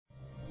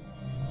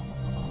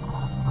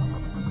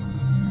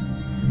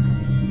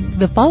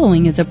The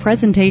following is a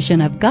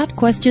presentation of Got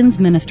Questions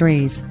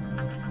Ministries.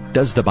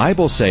 Does the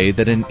Bible say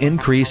that an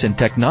increase in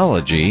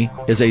technology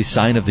is a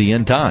sign of the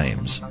end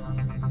times?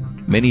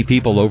 Many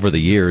people over the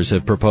years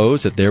have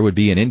proposed that there would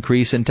be an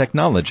increase in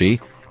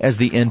technology as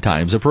the end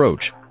times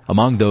approach.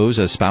 Among those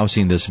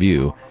espousing this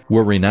view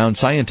were renowned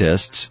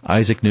scientists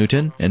Isaac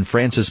Newton and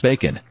Francis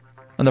Bacon.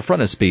 On the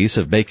frontispiece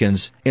of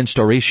Bacon's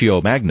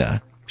Instauratio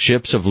Magna,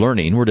 ships of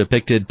learning were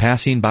depicted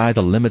passing by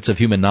the limits of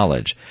human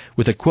knowledge,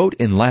 with a quote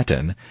in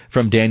Latin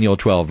from Daniel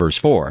 12 verse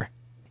 4.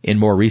 In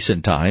more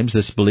recent times,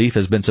 this belief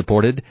has been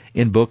supported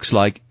in books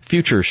like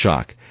Future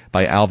Shock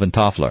by Alvin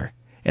Toffler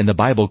and The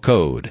Bible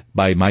Code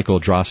by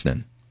Michael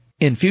Drosnin.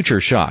 In Future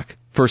Shock,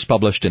 first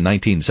published in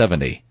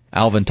 1970,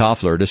 Alvin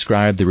Toffler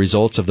described the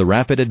results of the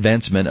rapid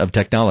advancement of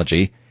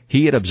technology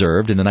he had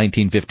observed in the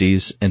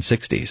 1950s and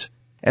 60s.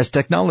 As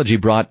technology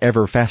brought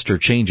ever faster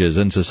changes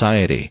in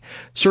society,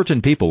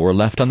 certain people were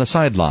left on the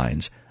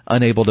sidelines,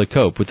 unable to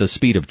cope with the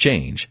speed of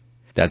change.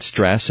 That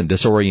stress and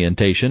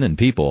disorientation in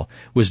people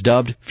was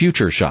dubbed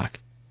future shock.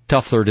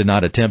 Toffler did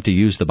not attempt to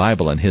use the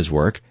Bible in his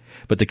work,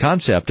 but the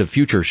concept of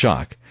future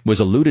shock was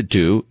alluded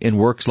to in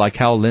works like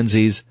Hal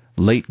Lindsey's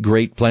Late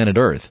Great Planet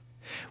Earth,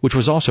 which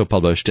was also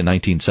published in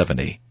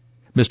 1970.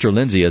 Mr.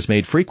 Lindsey has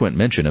made frequent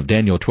mention of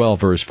Daniel 12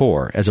 verse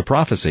 4 as a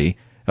prophecy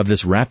of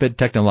this rapid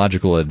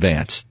technological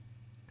advance.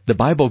 The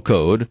Bible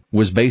Code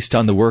was based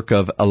on the work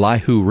of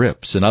Elihu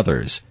Rips and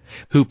others,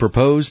 who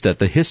proposed that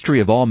the history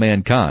of all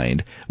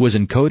mankind was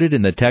encoded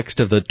in the text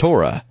of the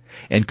Torah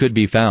and could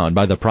be found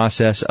by the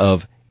process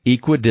of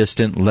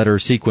equidistant letter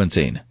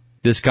sequencing.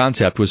 This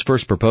concept was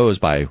first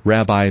proposed by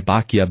Rabbi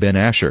Bachya ben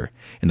Asher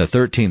in the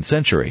 13th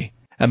century,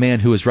 a man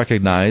who is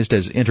recognized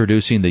as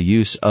introducing the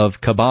use of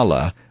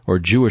Kabbalah, or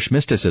Jewish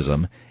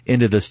mysticism,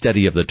 into the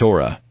study of the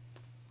Torah.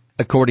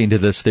 According to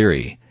this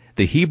theory,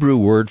 the Hebrew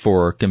word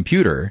for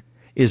computer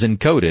is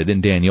encoded in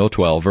Daniel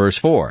 12 verse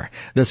 4,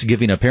 thus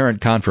giving apparent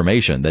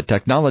confirmation that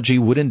technology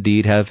would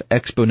indeed have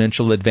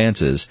exponential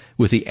advances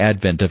with the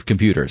advent of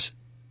computers.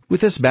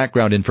 With this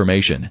background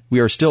information, we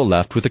are still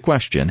left with the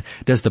question,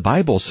 does the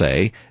Bible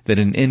say that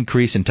an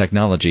increase in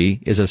technology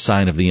is a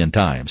sign of the end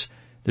times?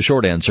 The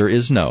short answer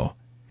is no.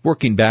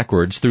 Working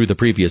backwards through the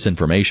previous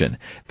information,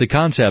 the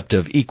concept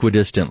of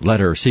equidistant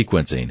letter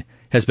sequencing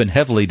has been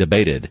heavily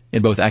debated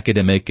in both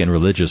academic and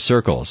religious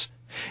circles.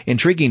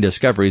 Intriguing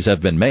discoveries have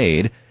been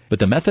made, but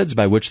the methods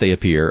by which they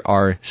appear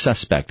are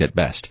suspect at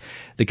best.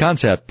 The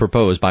concept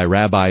proposed by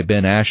Rabbi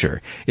Ben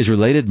Asher is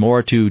related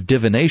more to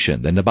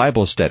divination than to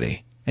Bible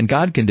study, and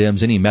God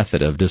condemns any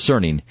method of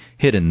discerning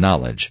hidden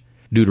knowledge.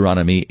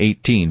 Deuteronomy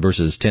 18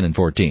 verses 10 and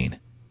 14.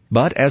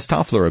 But, as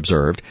Toffler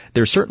observed,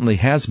 there certainly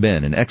has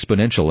been an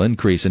exponential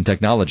increase in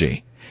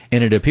technology,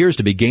 and it appears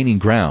to be gaining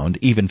ground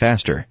even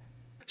faster.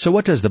 So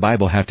what does the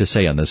Bible have to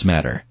say on this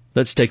matter?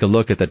 Let's take a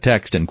look at the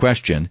text in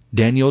question,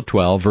 Daniel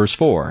 12 verse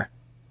 4.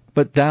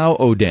 But thou,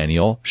 O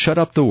Daniel, shut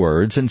up the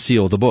words and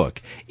seal the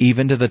book,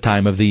 even to the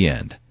time of the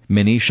end.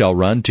 Many shall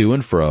run to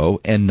and fro,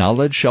 and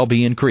knowledge shall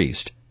be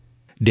increased.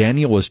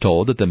 Daniel was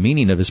told that the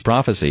meaning of his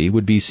prophecy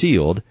would be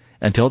sealed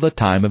until the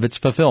time of its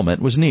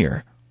fulfillment was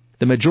near.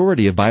 The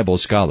majority of Bible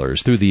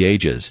scholars through the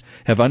ages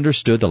have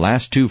understood the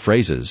last two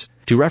phrases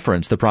to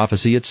reference the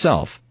prophecy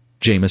itself.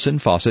 Jameson,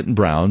 Fawcett, and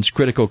Brown's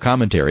critical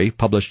commentary,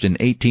 published in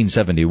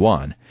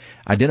 1871,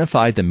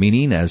 identified the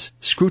meaning as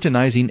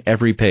scrutinizing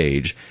every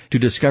page to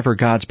discover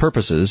God's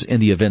purposes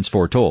in the events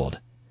foretold.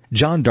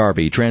 John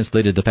Darby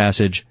translated the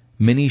passage,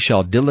 many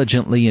shall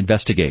diligently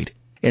investigate,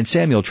 and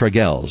Samuel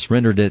Tregelles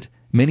rendered it,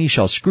 many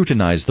shall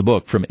scrutinize the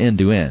book from end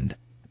to end.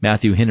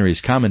 Matthew Henry's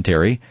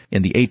commentary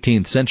in the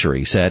 18th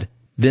century said,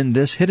 then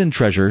this hidden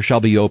treasure shall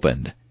be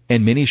opened,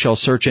 and many shall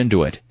search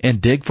into it,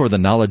 and dig for the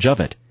knowledge of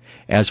it.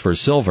 As for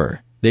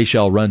silver, they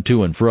shall run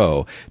to and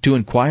fro, to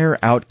inquire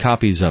out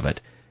copies of it,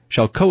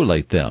 shall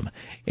collate them,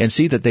 and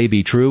see that they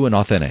be true and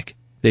authentic.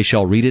 They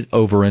shall read it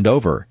over and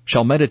over,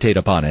 shall meditate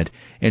upon it,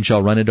 and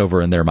shall run it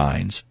over in their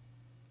minds.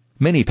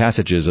 Many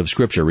passages of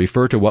Scripture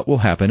refer to what will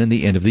happen in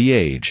the end of the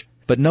age,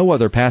 but no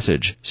other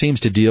passage seems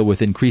to deal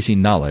with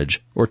increasing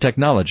knowledge or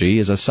technology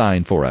as a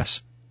sign for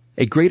us.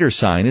 A greater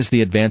sign is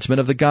the advancement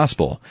of the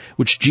gospel,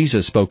 which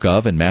Jesus spoke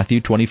of in Matthew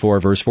 24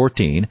 verse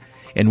 14,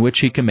 and which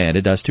he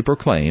commanded us to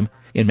proclaim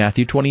in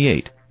Matthew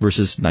 28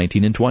 verses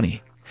 19 and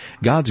 20.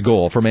 God's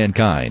goal for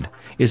mankind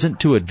isn't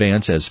to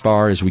advance as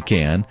far as we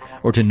can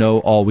or to know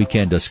all we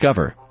can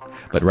discover,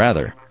 but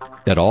rather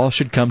that all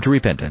should come to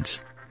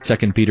repentance.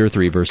 2 Peter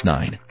 3 verse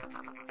 9.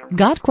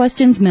 Got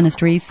Questions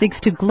Ministry seeks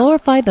to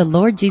glorify the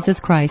Lord Jesus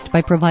Christ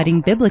by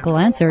providing biblical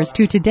answers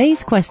to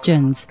today's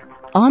questions.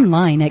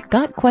 Online at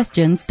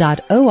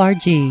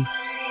gotquestions.org.